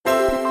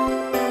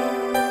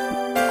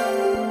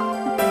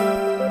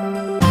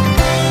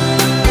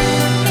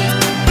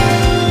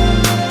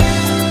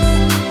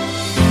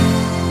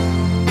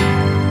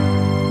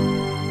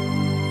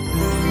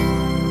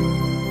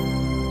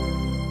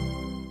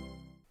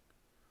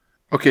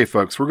Okay,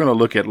 folks, we're going to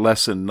look at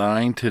Lesson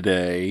 9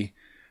 today.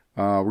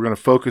 We're going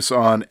to focus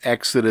on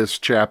Exodus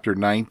chapter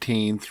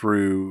 19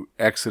 through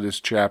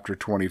Exodus chapter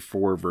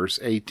 24, verse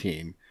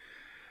 18.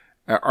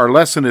 Our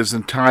lesson is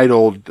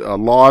entitled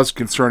Laws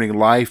Concerning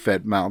Life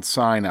at Mount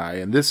Sinai,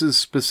 and this is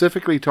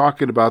specifically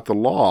talking about the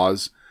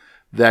laws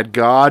that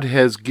God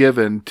has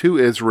given to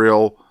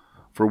Israel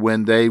for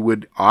when they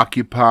would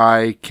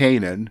occupy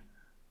Canaan,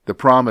 the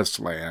Promised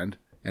Land,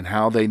 and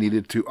how they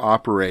needed to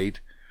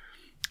operate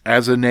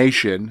as a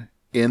nation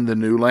in the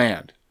new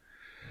land.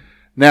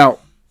 Now,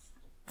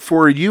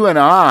 for you and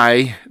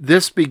I,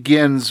 this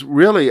begins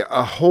really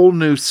a whole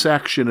new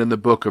section in the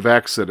book of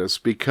Exodus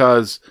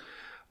because,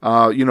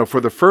 for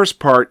the first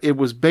part, it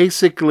was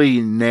basically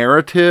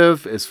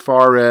narrative as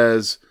far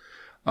as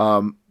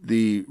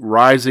the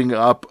rising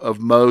up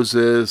of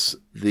Moses,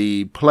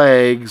 the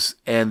plagues,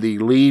 and the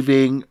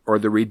leaving or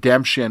the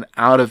redemption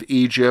out of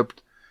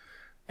Egypt,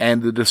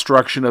 and the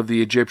destruction of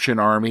the Egyptian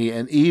army,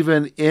 and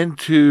even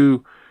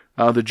into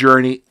the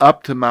journey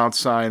up to Mount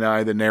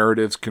Sinai, the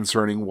narratives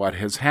concerning what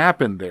has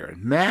happened there.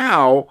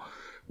 Now,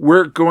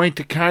 we're going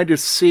to kind of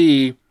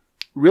see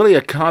really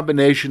a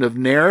combination of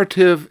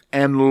narrative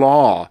and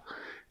law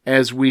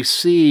as we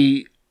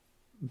see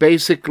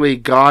basically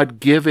God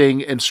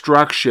giving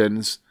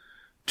instructions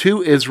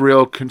to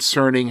Israel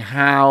concerning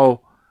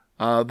how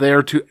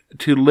they're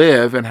to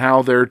live and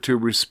how they're to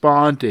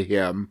respond to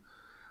Him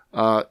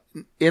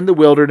in the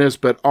wilderness,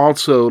 but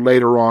also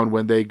later on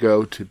when they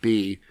go to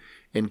be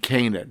in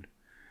Canaan.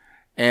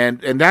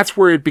 And that's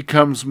where it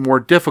becomes more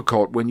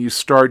difficult when you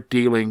start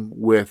dealing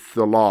with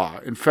the law.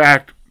 In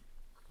fact,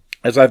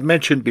 as I've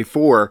mentioned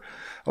before,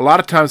 a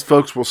lot of times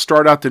folks will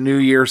start out the new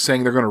year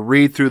saying they're going to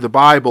read through the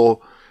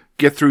Bible,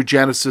 get through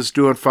Genesis,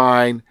 doing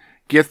fine,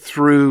 get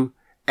through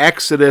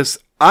Exodus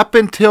up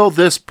until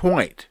this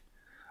point,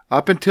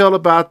 up until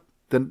about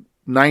the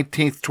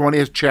 19th,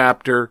 20th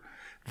chapter.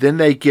 Then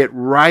they get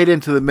right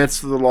into the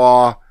midst of the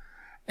law,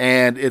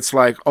 and it's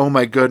like, oh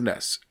my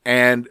goodness.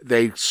 And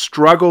they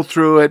struggle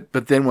through it,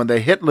 but then when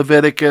they hit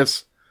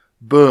Leviticus,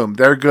 boom,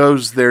 there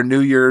goes their New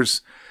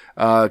Year's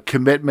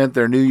commitment,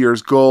 their New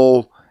Year's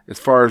goal as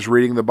far as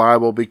reading the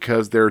Bible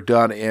because they're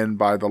done in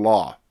by the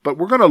law. But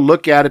we're going to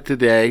look at it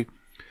today,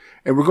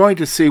 and we're going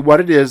to see what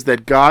it is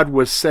that God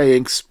was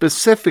saying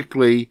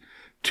specifically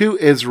to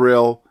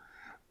Israel,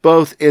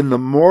 both in the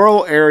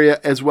moral area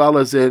as well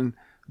as in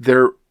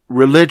their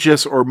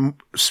religious or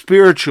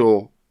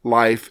spiritual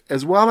life,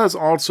 as well as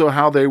also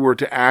how they were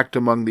to act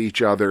among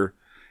each other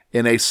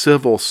in a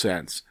civil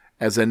sense,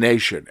 as a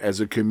nation,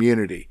 as a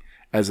community,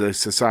 as a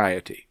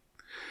society.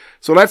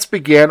 So let's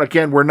begin.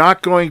 Again, we're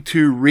not going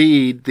to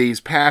read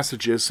these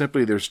passages.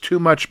 Simply, there's too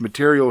much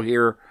material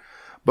here,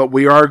 but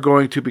we are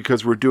going to,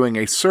 because we're doing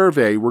a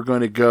survey, we're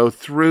going to go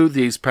through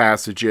these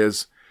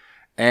passages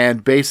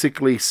and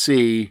basically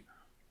see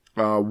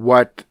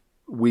what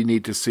we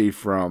need to see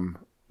from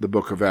the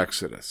book of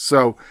Exodus.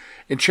 So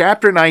in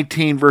chapter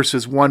 19,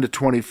 verses 1 to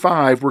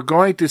 25, we're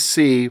going to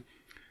see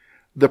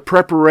the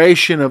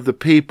preparation of the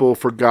people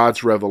for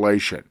God's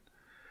revelation.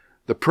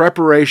 The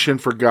preparation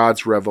for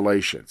God's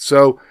revelation.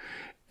 So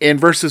in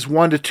verses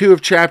 1 to 2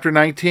 of chapter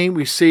 19,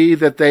 we see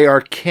that they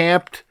are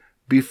camped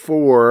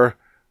before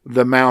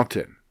the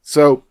mountain.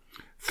 So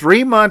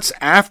 3 months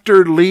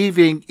after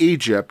leaving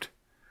Egypt,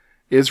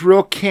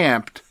 Israel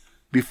camped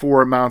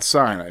before Mount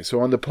Sinai.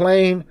 So on the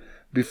plain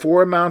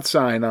before Mount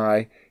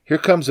Sinai, here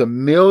comes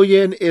 1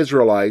 million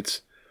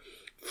Israelites,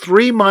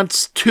 3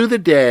 months to the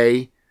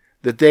day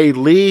that they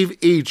leave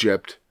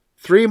Egypt,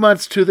 3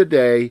 months to the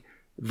day,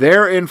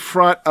 they're in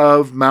front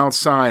of Mount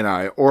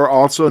Sinai, or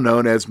also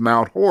known as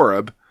Mount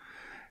Horeb,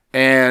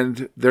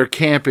 and they're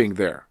camping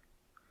there.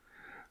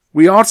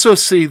 We also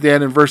see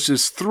then in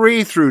verses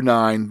 3 through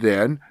 9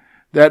 then,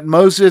 that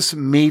Moses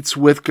meets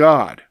with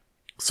God.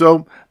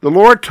 So the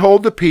Lord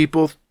told the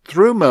people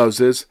through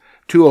Moses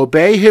to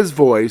obey His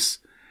voice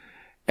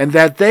and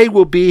that they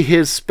will be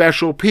His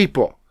special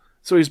people.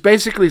 So He's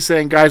basically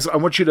saying, guys, I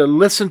want you to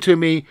listen to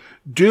me,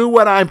 do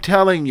what I'm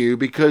telling you,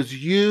 because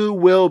you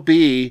will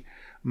be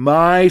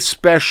my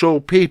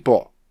special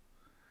people.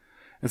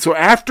 And so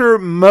after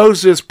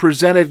Moses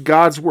presented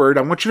God's word,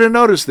 I want you to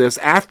notice this,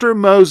 after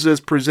Moses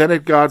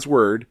presented God's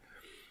word,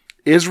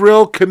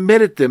 Israel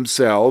committed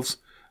themselves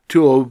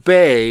to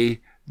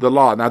obey the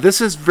law. Now this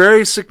is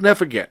very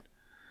significant,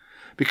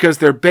 because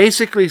they're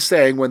basically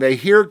saying, when they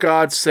hear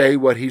God say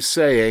what He's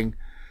saying,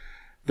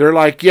 they're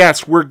like,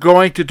 yes, we're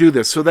going to do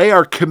this. So they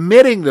are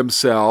committing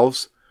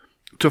themselves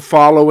to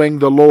following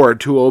the Lord,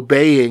 to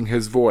obeying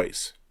His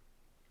voice.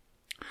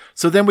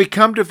 So then we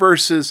come to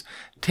verses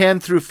 10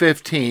 through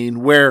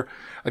 15, where,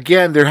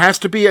 again, there has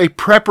to be a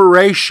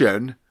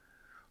preparation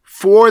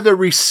for the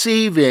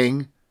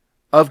receiving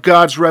of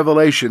God's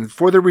revelation,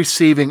 for the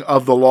receiving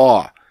of the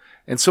law.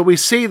 And so we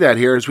see that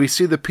here as we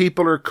see the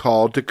people are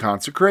called to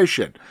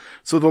consecration.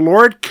 So the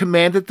Lord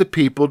commanded the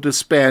people to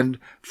spend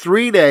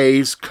 3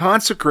 days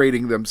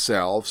consecrating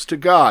themselves to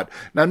God.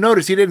 Now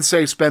notice He didn't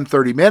say spend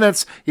 30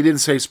 minutes. He didn't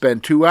say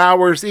spend 2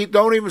 hours.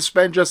 Don't even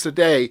spend just a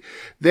day.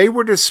 They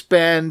were to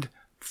spend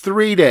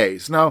 3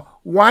 days. Now,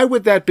 why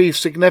would that be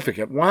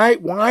significant?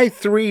 Why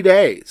 3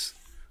 days?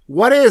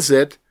 What is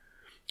it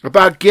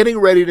about getting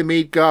ready to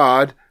meet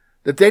God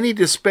that they need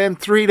to spend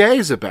 3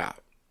 days about?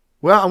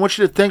 Well, I want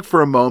you to think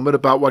for a moment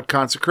about what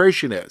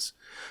consecration is.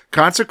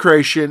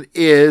 Consecration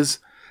is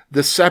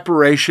the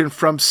separation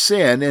from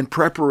sin in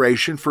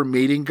preparation for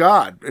meeting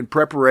God, in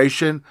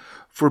preparation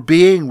for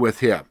being with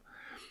Him.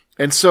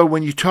 And so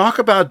when you talk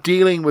about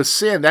dealing with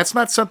sin, that's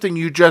not something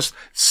you just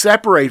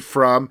separate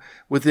from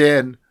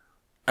within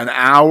an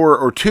hour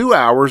or 2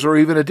 hours or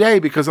even a day,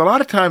 because a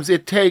lot of times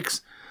it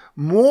takes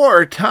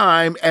more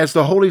time as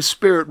the Holy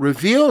Spirit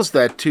reveals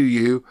that to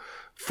you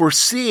for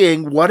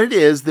seeing what it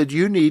is that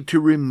you need to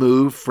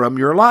remove from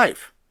your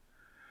life.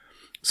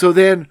 So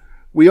then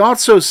we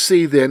also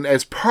see then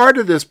as part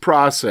of this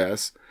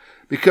process,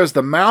 because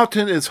the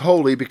mountain is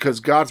holy, because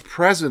God's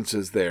presence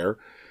is there,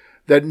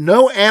 that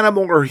no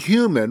animal or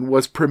human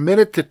was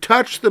permitted to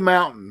touch the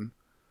mountain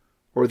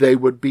or they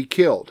would be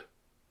killed.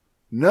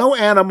 No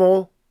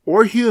animal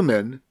or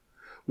human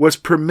was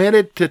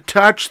permitted to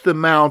touch the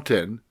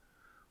mountain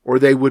or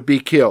they would be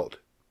killed.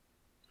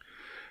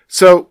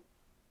 So,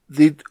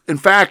 in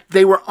fact,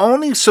 they were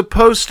only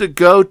supposed to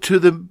go to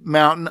the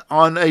mountain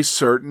on a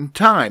certain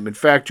time. In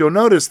fact, you'll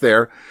notice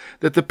there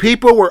that the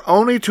people were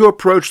only to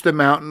approach the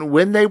mountain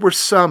when they were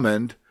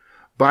summoned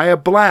by a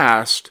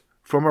blast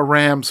from a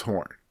ram's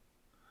horn.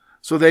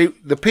 So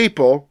the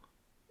people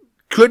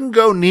couldn't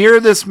go near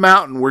this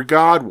mountain where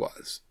God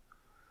was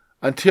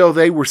until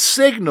they were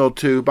signaled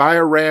to by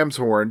a ram's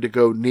horn to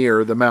go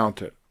near the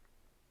mountain.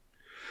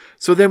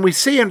 So then we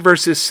see in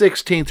verses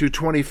 16 through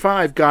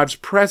 25 God's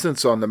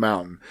presence on the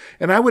mountain.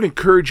 And I would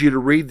encourage you to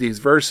read these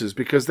verses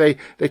because they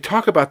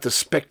talk about the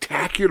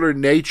spectacular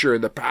nature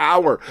and the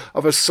power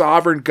of a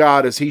sovereign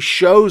God as He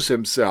shows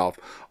Himself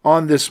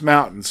on this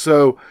mountain.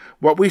 So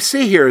what we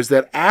see here is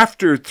that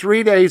after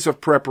 3 days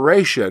of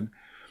preparation,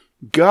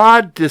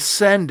 God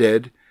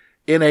descended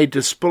in a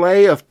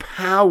display of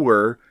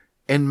power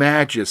and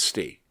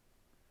majesty.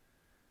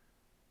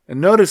 And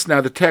notice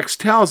now the text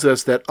tells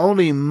us that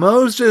only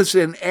Moses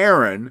and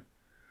Aaron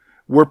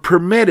were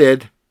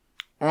permitted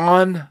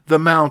on the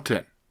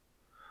mountain.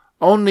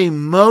 Only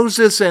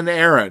Moses and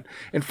Aaron.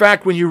 In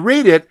fact, when you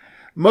read it,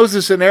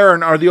 Moses and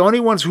Aaron are the only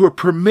ones who are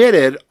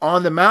permitted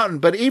on the mountain.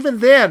 But even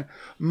then,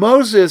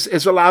 Moses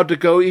is allowed to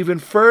go even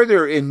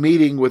further in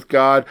meeting with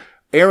God.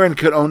 Aaron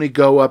could only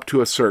go up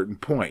to a certain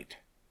point.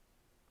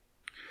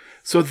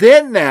 So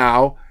then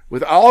now,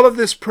 with all of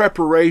this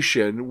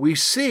preparation, we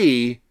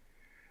see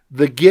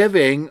the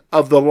giving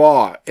of the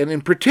law. And in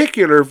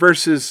particular,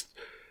 verses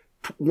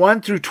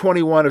 1 through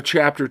 21 of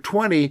chapter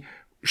 20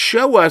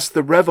 show us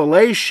the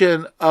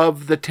revelation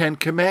of the Ten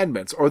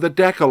Commandments, or the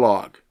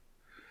Decalogue.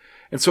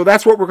 And so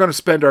that's what we're going to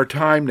spend our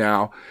time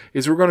now,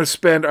 is we're going to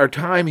spend our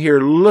time here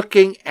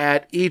looking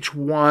at each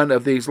one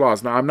of these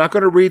laws. Now, I'm not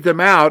going to read them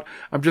out.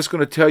 I'm just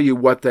going to tell you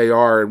what they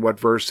are and what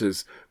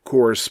verses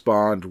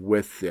correspond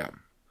with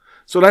them.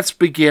 So let's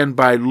begin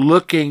by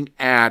looking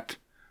at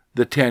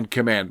the Ten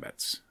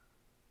Commandments.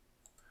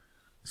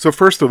 So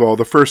first of all,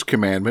 the first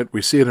commandment,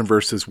 we see it in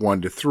verses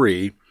 1 to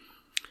 3.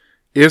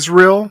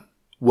 Israel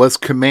was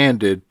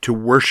commanded to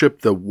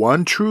worship the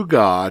one true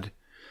God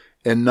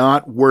and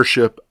not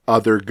worship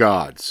other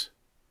gods.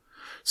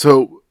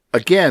 So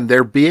again,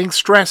 they're being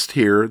stressed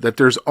here that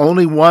there's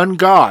only one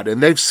God,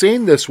 and they've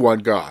seen this one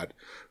God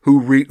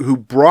who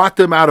brought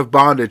them out of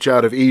bondage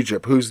out of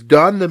Egypt, who's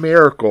done the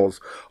miracles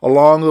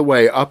along the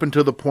way up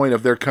until the point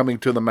of their coming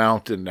to the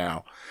mountain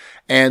now.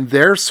 And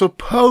they're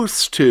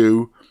supposed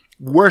to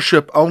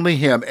worship only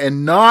Him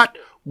and not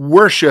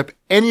worship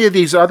any of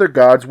these other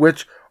gods,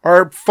 which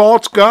are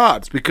false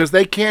gods, because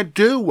they can't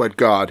do what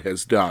God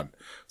has done.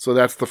 So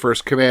that's the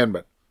first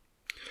commandment.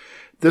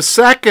 The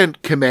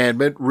second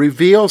commandment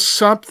reveals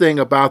something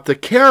about the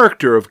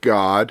character of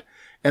God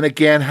and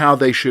again how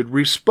they should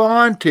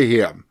respond to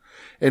Him.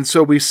 And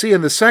so we see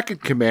in the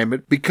second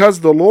commandment,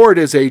 because the Lord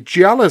is a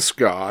jealous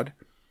God,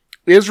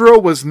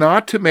 Israel was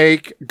not to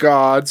make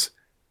gods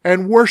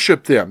and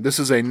worship them. This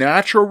is a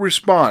natural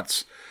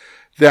response,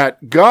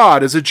 that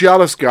God is a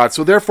jealous God.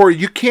 So therefore,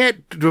 you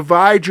can't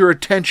divide your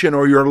attention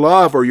or your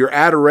love or your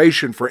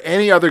adoration for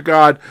any other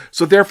God.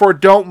 So therefore,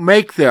 don't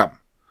make them.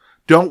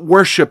 Don't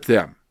worship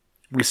them.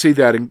 We see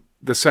that in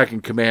the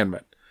second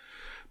commandment.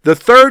 The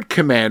third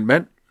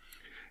commandment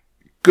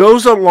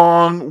goes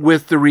along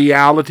with the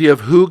reality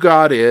of who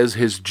God is,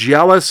 His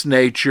jealous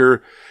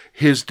nature,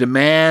 His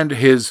demand,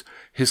 His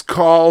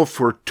call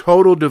for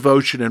total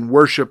devotion and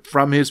worship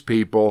from His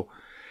people.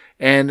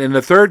 And in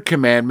the third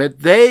commandment,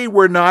 they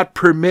were not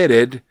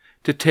permitted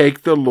to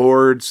take the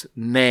Lord's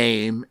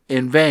name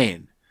in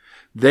vain.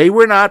 They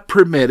were not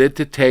permitted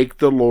to take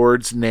the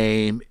Lord's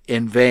name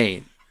in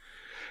vain.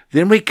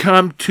 Then we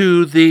come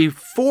to the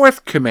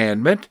fourth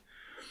commandment.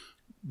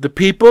 The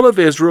people of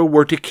Israel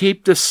were to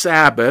keep the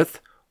Sabbath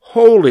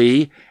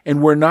holy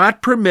and were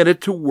not permitted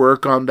to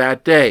work on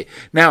that day.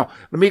 Now,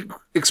 let me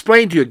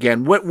explain to you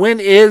again. When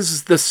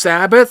is the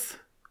Sabbath?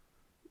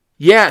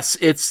 Yes,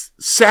 it's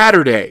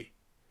Saturday.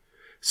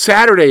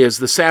 Saturday is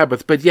the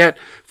Sabbath, but yet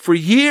for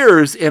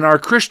years in our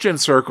Christian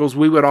circles,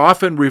 we would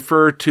often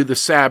refer to the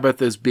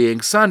Sabbath as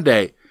being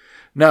Sunday.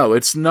 No,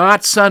 it's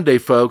not Sunday,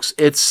 folks.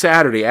 It's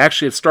Saturday.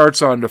 Actually, it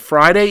starts on the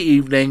Friday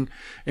evening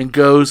and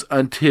goes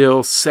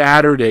until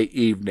Saturday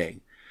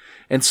evening.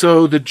 And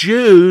so the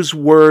Jews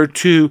were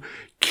to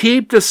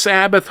keep the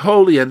Sabbath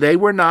holy, and they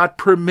were not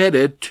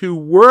permitted to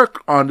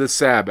work on the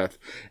Sabbath.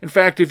 In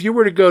fact, if you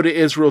were to go to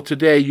Israel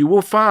today, you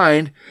will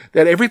find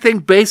that everything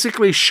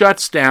basically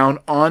shuts down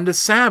on the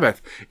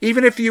Sabbath.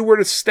 Even if you were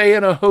to stay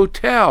in a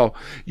hotel,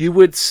 you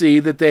would see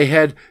that they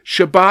had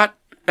Shabbat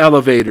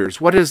elevators.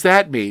 What does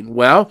that mean?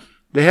 Well,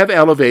 they have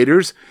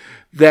elevators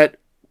that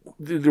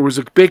there was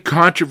a big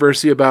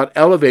controversy about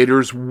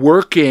elevators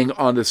working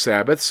on the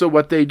Sabbath. So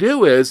what they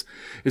do is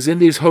in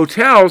these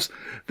hotels,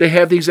 they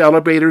have these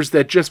elevators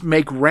that just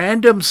make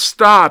random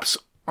stops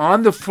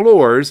on the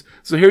floors.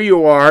 So here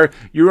you are,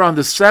 you're on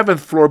the 7th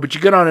floor, but you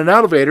get on an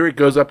elevator, it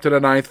goes up to the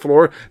 9th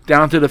floor,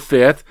 down to the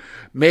 5th,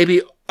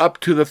 maybe up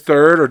to the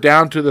 3rd or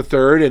down to the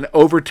 3rd and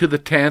over to the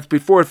 10th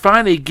before it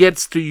finally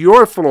gets to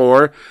your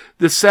floor,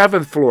 the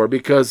 7th floor,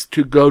 because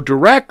to go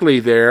directly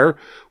there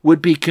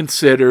would be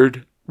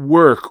considered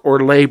work or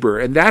labor.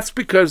 And that's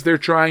because they're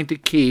trying to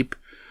keep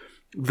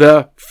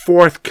the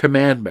 4th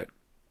commandment.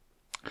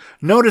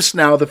 Notice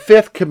now the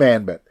 5th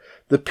commandment.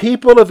 The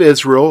people of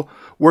Israel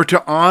were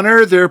to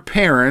honor their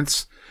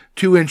parents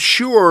to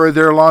ensure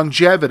their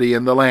longevity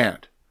in the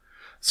land.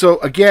 So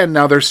again,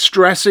 now they're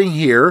stressing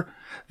here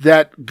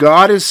that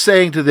God is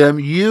saying to them,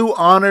 you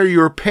honor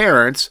your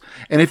parents,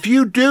 and if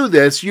you do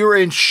this, you're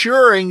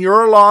ensuring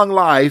your long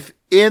life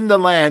in the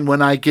land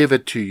when I give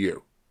it to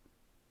you.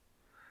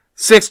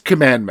 6th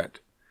commandment.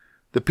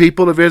 The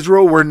people of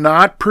Israel were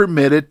not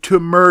permitted to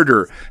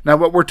murder. Now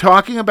what we're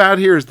talking about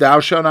here is thou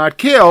shalt not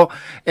kill,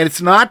 and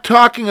it's not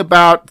talking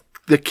about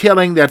the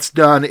killing that's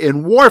done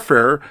in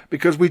warfare,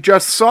 because we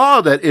just saw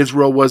that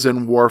Israel was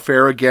in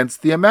warfare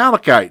against the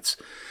Amalekites.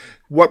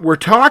 What we're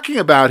talking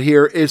about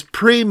here is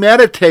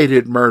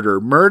premeditated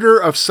murder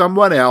of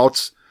someone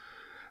else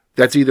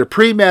that's either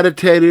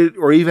premeditated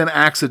or even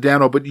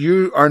accidental, but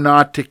you are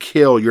not to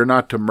kill, you're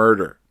not to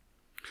murder.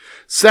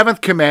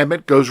 7th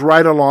commandment goes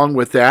right along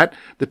with that.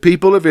 The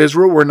people of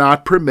Israel were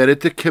not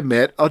permitted to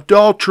commit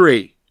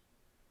adultery.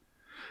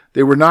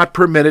 They were not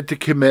permitted to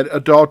commit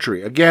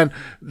adultery. Again,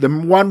 the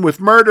one with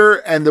murder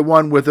and the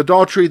one with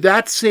adultery,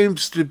 that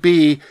seems to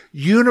be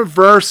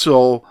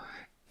universal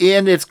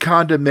in its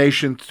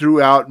condemnation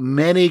throughout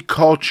many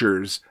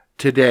cultures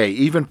today,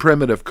 even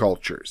primitive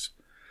cultures.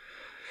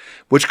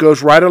 Which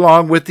goes right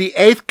along with the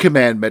 8th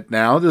commandment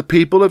now. The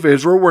people of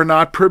Israel were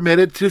not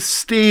permitted to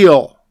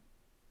steal.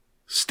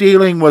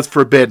 Stealing was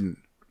forbidden.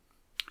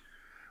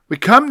 We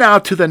come now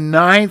to the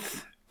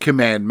 9th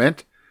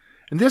commandment,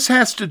 and this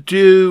has to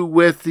do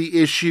with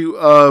the issue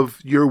of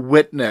your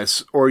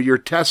witness or your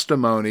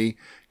testimony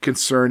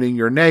concerning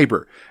your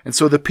neighbor. And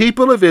so the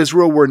people of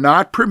Israel were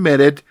not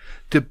permitted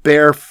to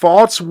bear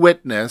false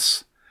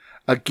witness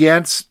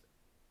against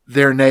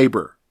their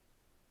neighbor.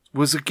 It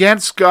was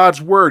against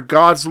God's word,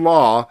 God's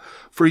law,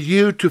 for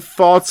you to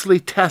falsely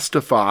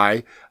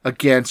testify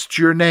against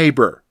your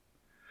neighbor.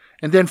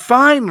 And then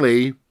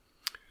finally,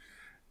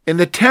 in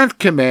the 10th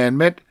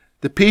commandment,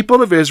 the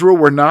people of Israel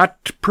were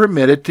not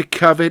permitted to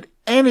covet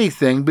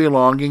anything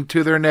belonging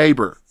to their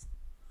neighbor.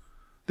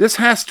 This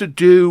has to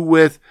do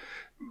with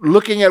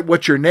looking at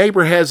what your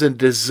neighbor has and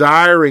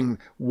desiring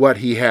what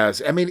he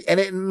has. I mean,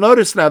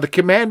 notice now the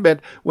commandment,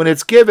 when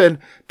it's given,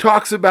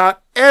 talks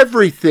about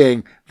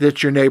everything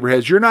that your neighbor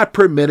has. You're not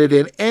permitted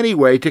in any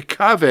way to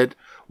covet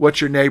what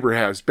your neighbor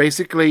has.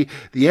 Basically,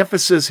 the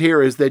emphasis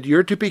here is that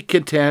you're to be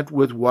content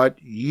with what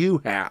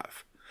you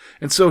have.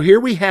 And so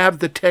here we have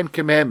the 10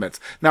 commandments.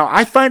 Now,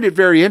 I find it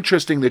very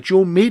interesting that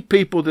you'll meet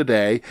people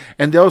today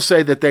and they'll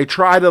say that they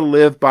try to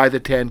live by the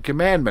 10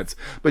 commandments.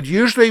 But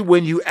usually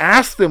when you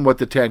ask them what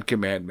the 10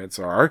 commandments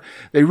are,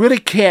 they really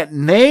can't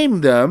name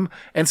them.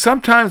 And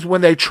sometimes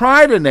when they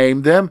try to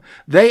name them,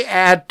 they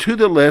add to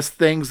the list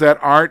things that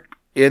aren't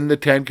in the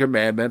 10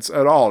 commandments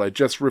at all. It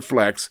just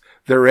reflects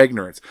their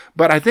ignorance.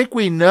 But I think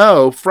we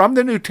know from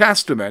the New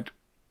Testament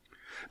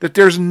that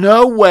there's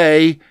no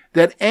way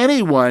that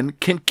anyone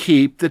can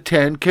keep the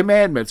 10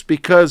 commandments,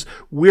 because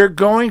we're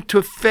going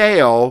to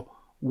fail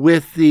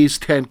with these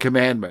 10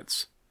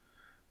 commandments.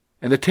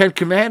 And the 10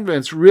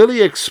 commandments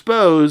really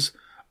expose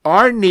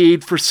our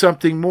need for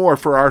something more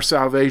for our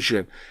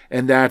salvation,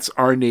 and that's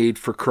our need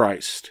for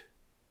Christ.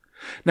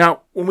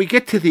 Now, when we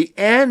get to the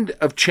end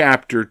of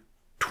chapter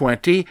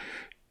 20,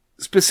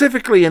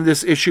 specifically in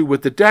this issue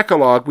with the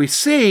Decalogue, we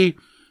see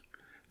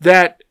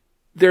that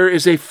there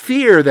is a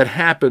fear that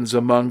happens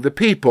among the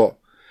people.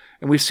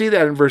 And we see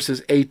that in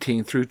verses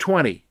 18 through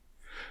 20.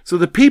 So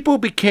the people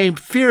became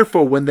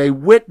fearful when they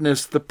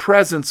witnessed the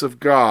presence of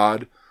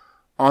God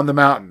on the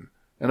mountain.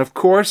 And of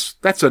course,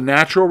 that's a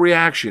natural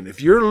reaction.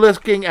 If you're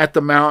looking at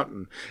the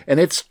mountain and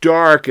it's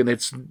dark and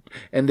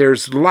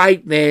there's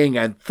lightning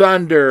and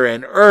thunder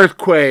and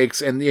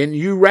earthquakes and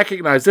you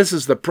recognize this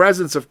is the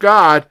presence of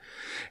God,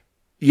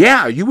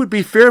 yeah, you would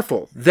be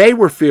fearful. They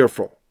were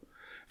fearful.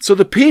 So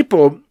the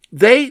people,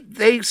 they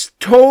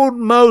told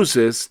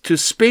Moses to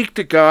speak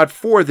to God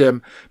for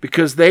them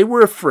because they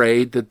were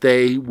afraid that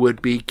they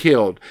would be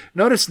killed.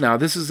 Notice now,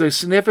 this is a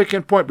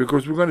significant point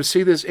because we're going to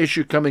see this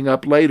issue coming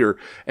up later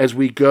as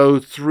we go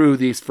through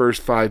these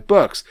first 5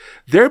 books.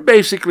 They're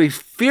basically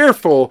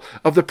fearful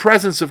of the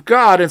presence of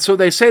God, and so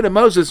they say to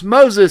Moses,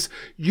 Moses,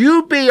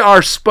 you be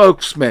our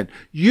spokesman.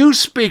 You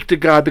speak to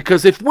God,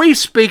 because if we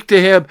speak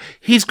to him,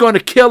 he's going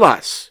to kill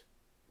us.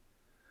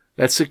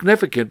 That's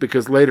significant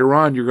because later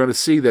on you're going to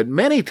see that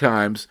many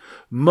times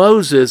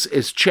Moses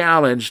is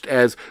challenged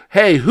as,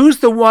 hey, who's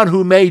the one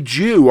who made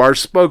you our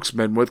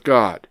spokesman with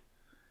God?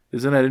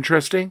 Isn't that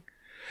interesting?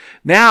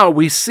 Now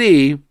we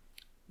see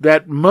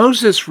that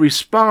Moses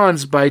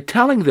responds by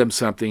telling them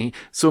something.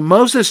 So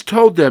Moses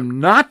told them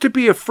not to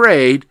be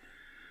afraid,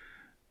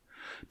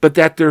 but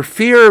that their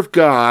fear of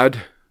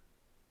God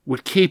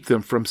would keep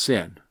them from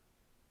sin.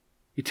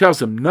 He tells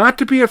them not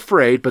to be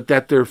afraid, but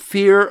that their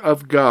fear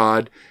of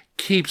God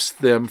keeps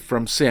them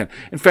from sin.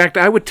 In fact,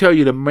 I would tell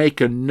you to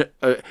make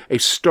a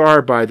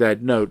star by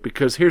that note,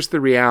 because here's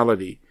the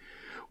reality.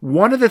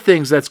 One of the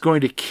things that's going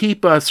to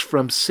keep us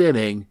from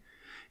sinning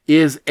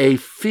is a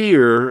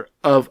fear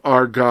of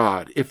our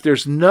God. If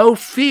there's no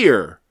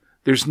fear,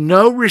 there's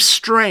no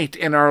restraint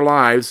in our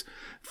lives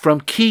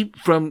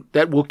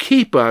that will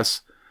keep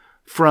us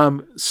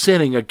from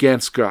sinning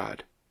against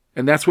God.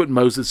 And that's what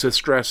Moses is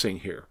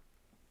stressing here.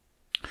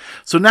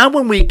 So now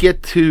when we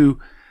get to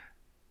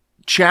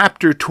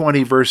chapter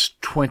 20, verse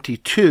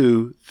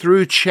 22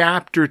 through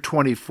chapter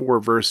 24,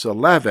 verse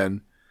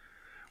 11,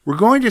 we're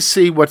going to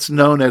see what's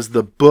known as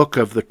the Book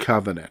of the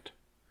Covenant.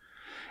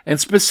 And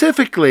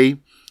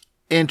specifically,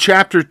 in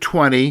chapter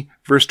 20,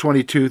 verse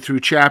 22 through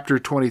chapter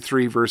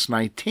 23, verse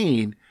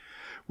 19,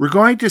 we're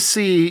going to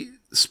see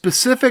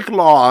specific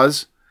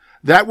laws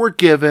that were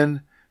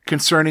given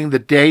concerning the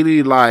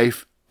daily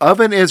life of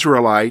an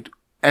Israelite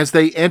as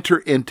they enter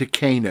into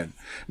Canaan.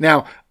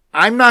 Now,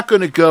 I'm not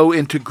going to go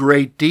into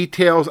great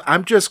details.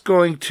 I'm just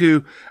going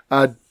to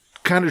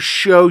kind of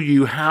show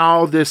you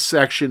how this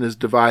section is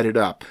divided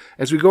up.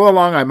 As we go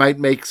along, I might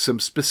make some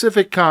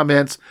specific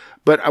comments,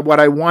 but what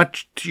I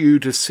want you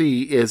to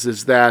see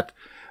is that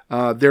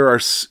there are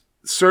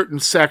certain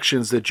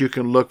sections that you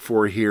can look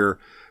for here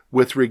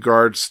with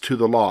regards to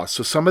the law.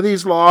 So some of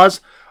these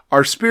laws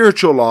are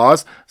spiritual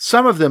laws.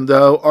 Some of them,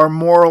 though, are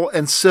moral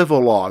and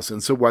civil laws.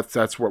 And so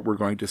that's what we're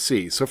going to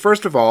see. So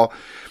first of all,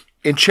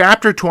 in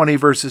chapter 20,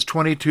 verses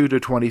 22 to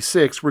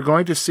 26, we're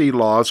going to see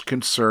laws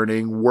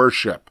concerning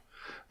worship,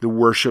 the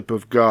worship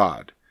of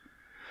God.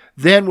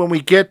 Then when we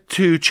get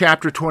to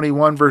chapter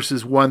 21,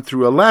 verses 1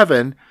 through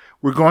 11,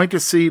 we're going to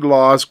see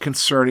laws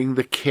concerning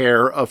the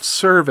care of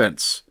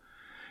servants.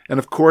 And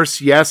of course,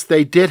 yes,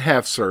 they did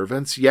have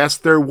servants. Yes,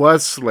 there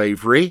was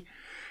slavery.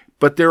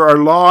 But there are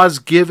laws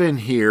given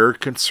here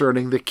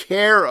concerning the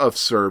care of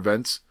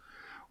servants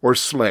or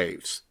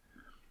slaves.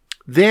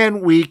 Then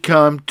we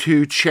come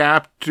to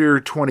chapter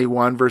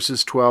 21,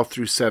 verses 12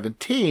 through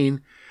 17,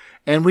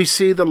 and we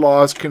see the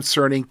laws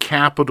concerning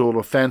capital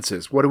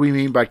offenses. What do we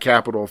mean by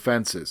capital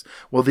offenses?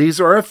 Well, these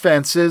are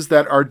offenses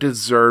that are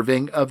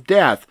deserving of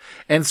death.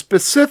 And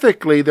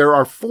specifically, there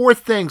are 4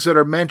 things that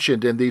are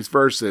mentioned in these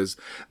verses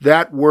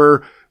that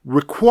were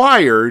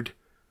required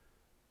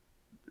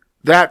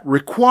that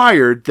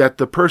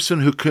the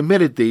person who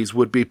committed these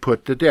would be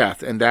put to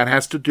death. And that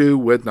has to do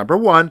with, number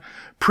 1,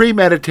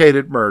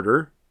 premeditated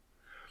murder.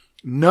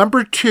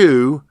 Number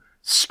 2,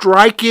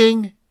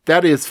 striking,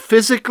 that is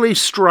physically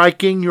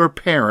striking your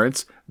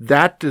parents,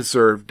 that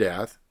deserved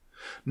death.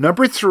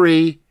 Number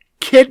 3,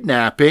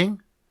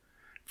 kidnapping,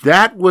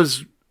 that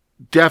was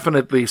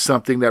definitely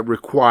something that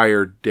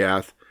required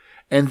death.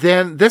 And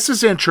then, this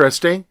is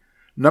interesting,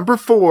 number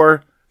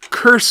 4,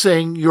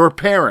 cursing your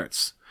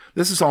parents.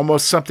 This is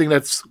almost something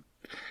that's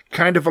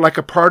kind of like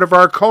a part of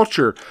our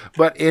culture.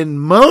 But in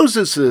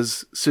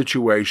Moses'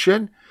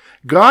 situation,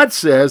 God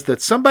says that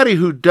somebody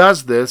who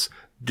does this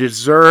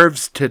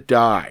deserves to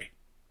die.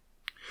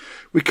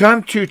 We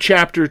come to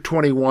chapter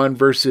 21,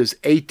 verses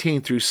 18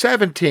 through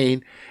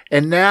 17,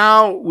 and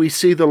now we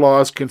see the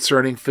laws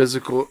concerning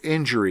physical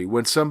injury.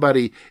 When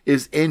somebody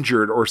is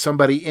injured or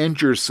somebody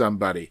injures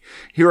somebody,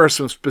 here are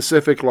some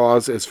specific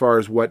laws as far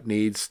as what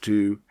needs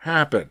to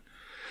happen.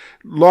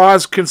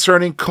 Laws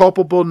concerning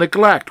culpable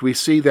neglect. We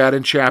see that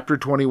in chapter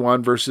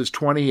 21, verses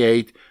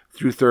 28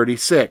 through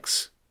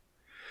 36.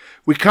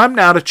 We come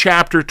now to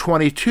chapter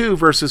 22,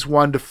 verses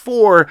 1 to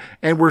 4,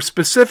 and we're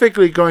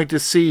specifically going to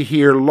see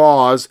here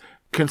laws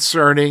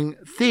concerning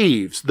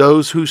thieves,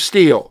 those who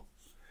steal.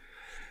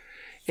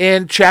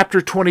 In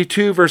chapter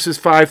 22, verses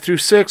 5 through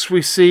 6,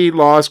 we see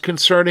laws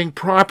concerning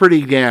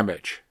property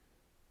damage.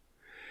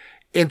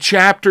 In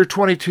chapter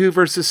 22,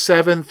 verses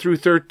 7 through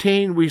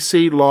 13, we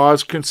see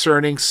laws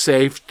concerning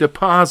safe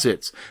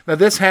deposits. Now,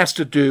 this has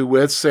to do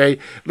with, say,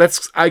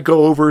 I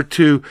go over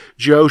to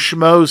Joe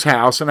Schmo's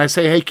house and I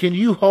say, hey, can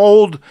you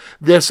hold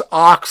this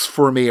ox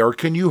for me? Or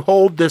can you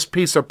hold this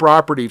piece of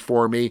property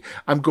for me?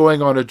 I'm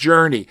going on a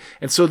journey.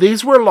 And so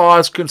these were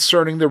laws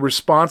concerning the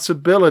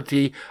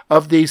responsibility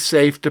of these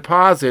safe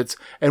deposits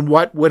and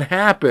what would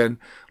happen.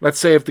 Let's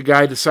say if the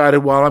guy decided,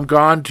 well, I'm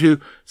gone to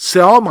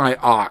sell my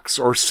ox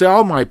or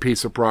sell my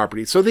piece of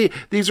property. So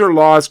these are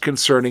laws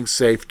concerning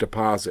safe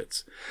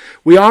deposits.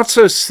 We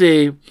also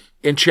see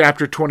in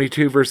chapter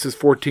 22, verses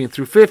 14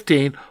 through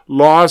 15,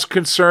 laws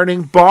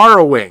concerning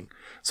borrowing.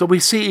 So we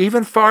see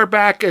even far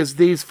back as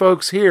these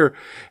folks here,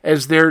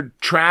 as they're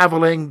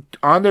traveling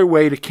on their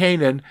way to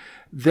Canaan,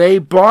 they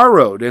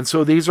borrowed. And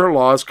so these are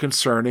laws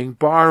concerning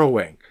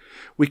borrowing.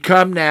 We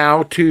come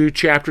now to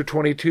chapter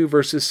 22,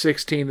 verses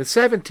 16 and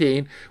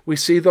 17. We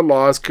see the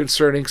laws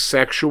concerning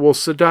sexual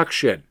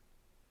seduction.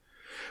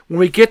 When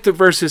we get to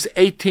verses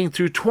 18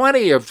 through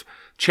 20 of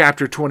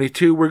chapter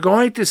 22, we're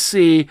going to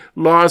see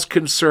laws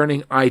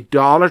concerning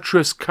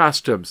idolatrous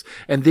customs.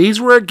 And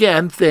these were,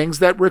 again, things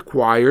that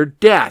required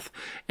death.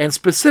 And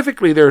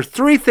specifically, there are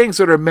three things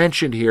that are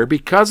mentioned here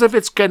because of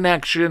its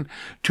connection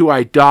to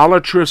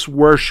idolatrous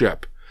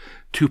worship,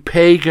 to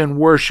pagan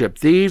worship.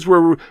 These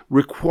required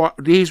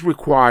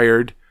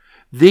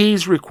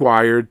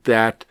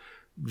that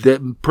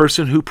the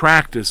person who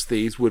practiced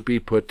these would be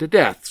put to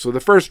death. So the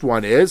first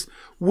one is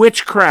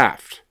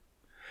witchcraft.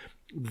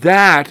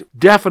 That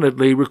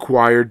definitely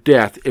required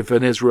death if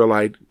an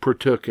Israelite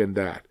partook in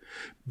that.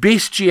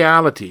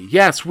 Bestiality.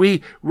 Yes,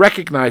 we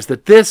recognize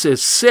that this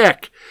is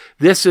sick.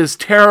 This is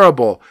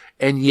terrible.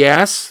 And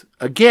yes,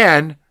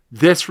 again,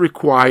 this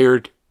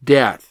required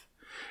death.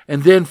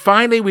 And then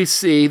finally we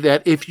see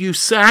that if you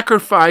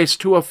sacrifice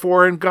to a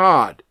foreign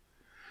god,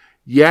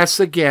 yes,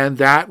 again,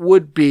 that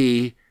would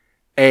be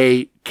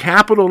a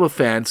capital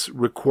offense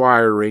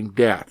requiring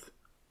death.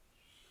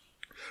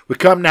 We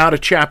come now to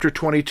chapter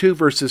 22,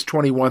 verses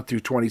 21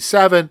 through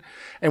 27,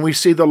 and we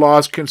see the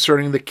laws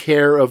concerning the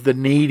care of the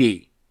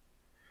needy.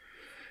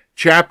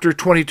 Chapter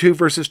 22,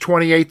 verses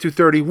 28 through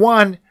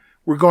 31,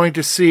 we're going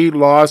to see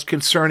laws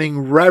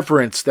concerning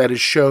reverence that is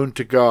shown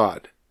to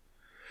God.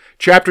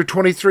 Chapter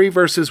 23,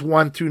 verses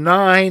 1 through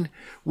 9,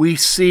 we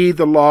see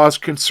the laws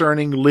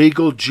concerning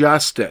legal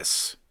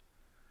justice.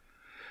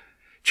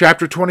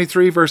 Chapter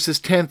 23, verses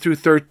 10 through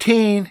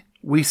 13,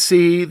 we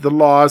see the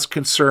laws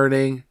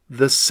concerning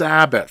the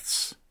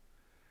Sabbaths.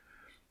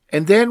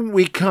 And then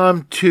we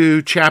come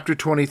to chapter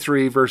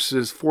 23,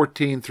 verses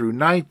 14 through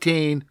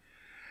 19,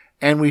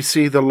 and we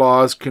see the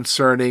laws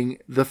concerning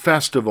the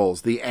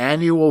festivals, the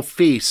annual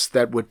feasts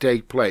that would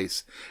take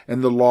place,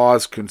 and the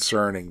laws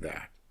concerning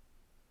that.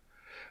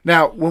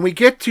 Now, when we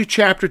get to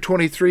chapter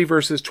 23,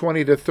 verses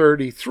 20 to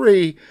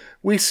 33,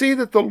 we see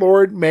that the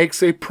Lord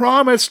makes a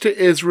promise to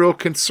Israel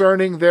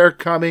concerning their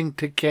coming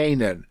to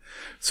Canaan.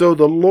 So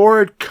the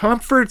Lord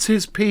comforts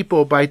his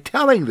people by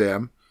telling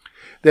them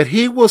that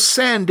he will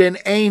send an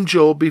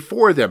angel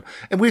before them.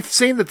 And we've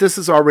seen that this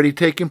has already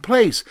taken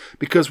place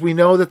because we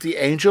know that the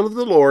angel of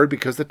the Lord,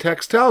 because the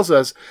text tells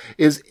us,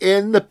 is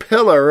in the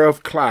pillar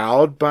of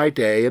cloud by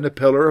day and a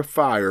pillar of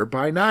fire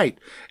by night.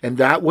 And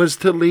that was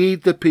to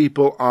lead the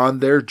people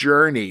on their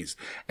journeys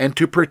and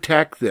to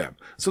protect them.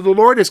 So the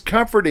Lord is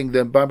comforting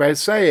them by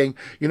saying,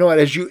 you know what,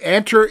 as you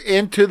enter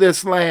into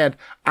this land,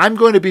 I'm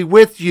going to be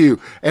with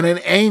you and an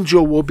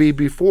angel will be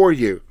before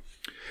you.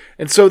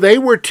 And so they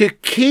were to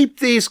keep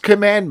these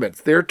commandments.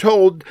 They're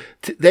told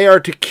they are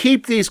to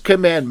keep these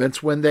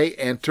commandments when they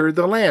enter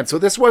the land. So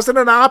this wasn't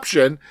an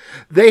option.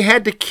 They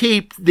had to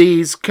keep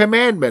these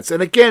commandments.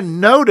 And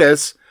again,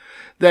 notice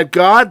that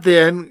God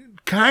then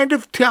kind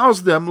of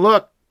tells them,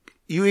 look,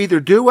 you either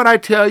do what I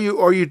tell you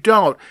or you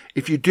don't.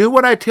 If you do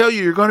what I tell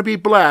you, you're going to be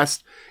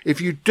blessed. If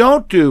you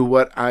don't do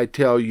what I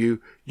tell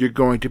you, you're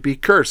going to be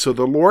cursed. So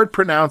the Lord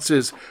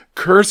pronounces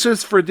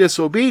curses for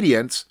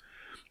disobedience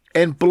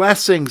and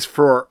blessings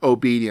for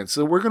obedience.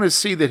 So we're going to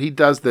see that he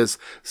does this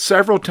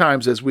several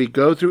times as we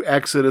go through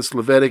Exodus,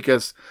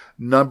 Leviticus,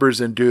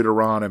 Numbers, and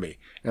Deuteronomy.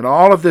 And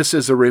all of this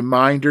is a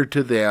reminder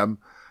to them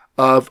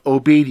of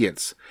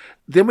obedience.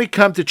 Then we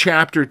come to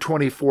chapter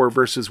 24,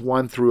 verses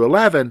 1 through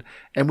 11,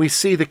 and we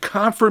see the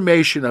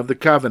confirmation of the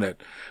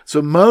covenant.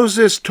 So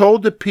Moses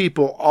told the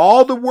people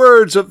all the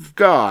words of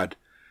God,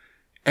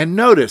 and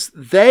notice,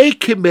 they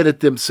committed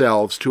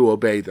themselves to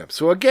obey them.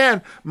 So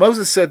again,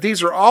 Moses said,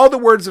 these are all the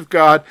words of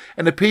God,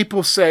 and the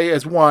people say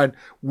as one,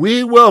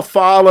 we will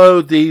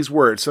follow these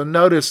words. So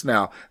notice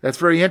now, that's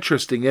very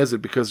interesting, isn't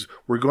it? Because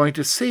we're going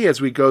to see as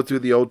we go through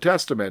the Old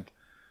Testament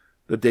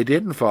that they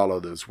didn't follow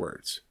those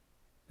words.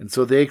 And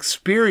so they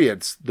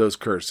experienced those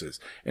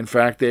curses. In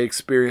fact, they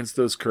experience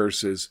those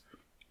curses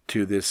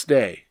to this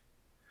day.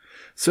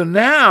 So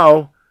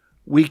now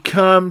we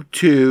come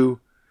to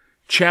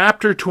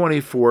chapter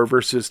 24,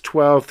 verses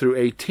 12 through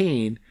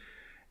 18,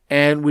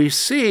 and we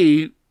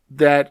see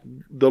that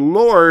the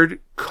Lord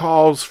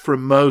calls for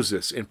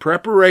Moses in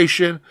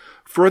preparation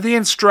for the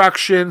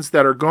instructions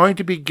that are going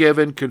to be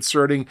given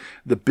concerning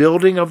the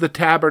building of the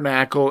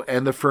tabernacle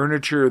and the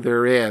furniture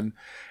therein,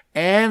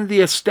 and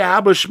the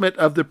establishment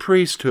of the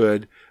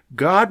priesthood,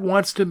 God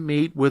wants to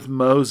meet with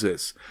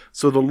Moses.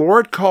 So the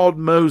Lord called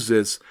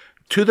Moses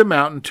to the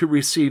mountain to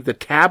receive the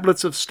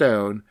tablets of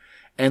stone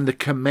and the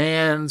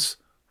commands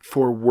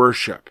for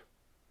worship.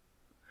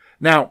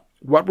 Now,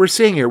 what we're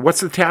seeing here,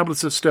 what's the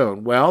tablets of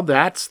stone? Well,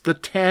 that's the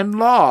 10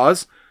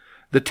 laws,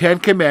 the 10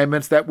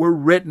 commandments that were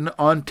written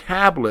on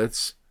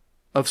tablets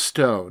of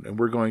stone, and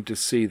we're going to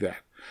see that.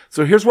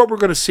 So here's what we're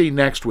going to see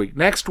next week.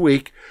 Next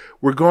week,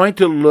 we're going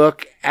to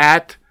look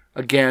at,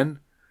 again,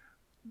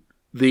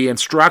 the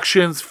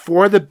instructions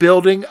for the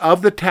building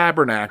of the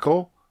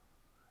tabernacle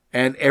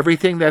and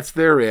everything that's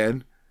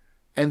therein.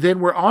 And then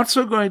we're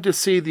also going to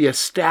see the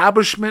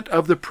establishment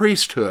of the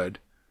priesthood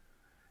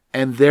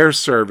and their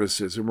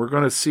services. And we're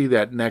going to see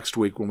that next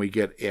week when we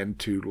get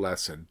into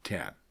lesson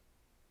 10.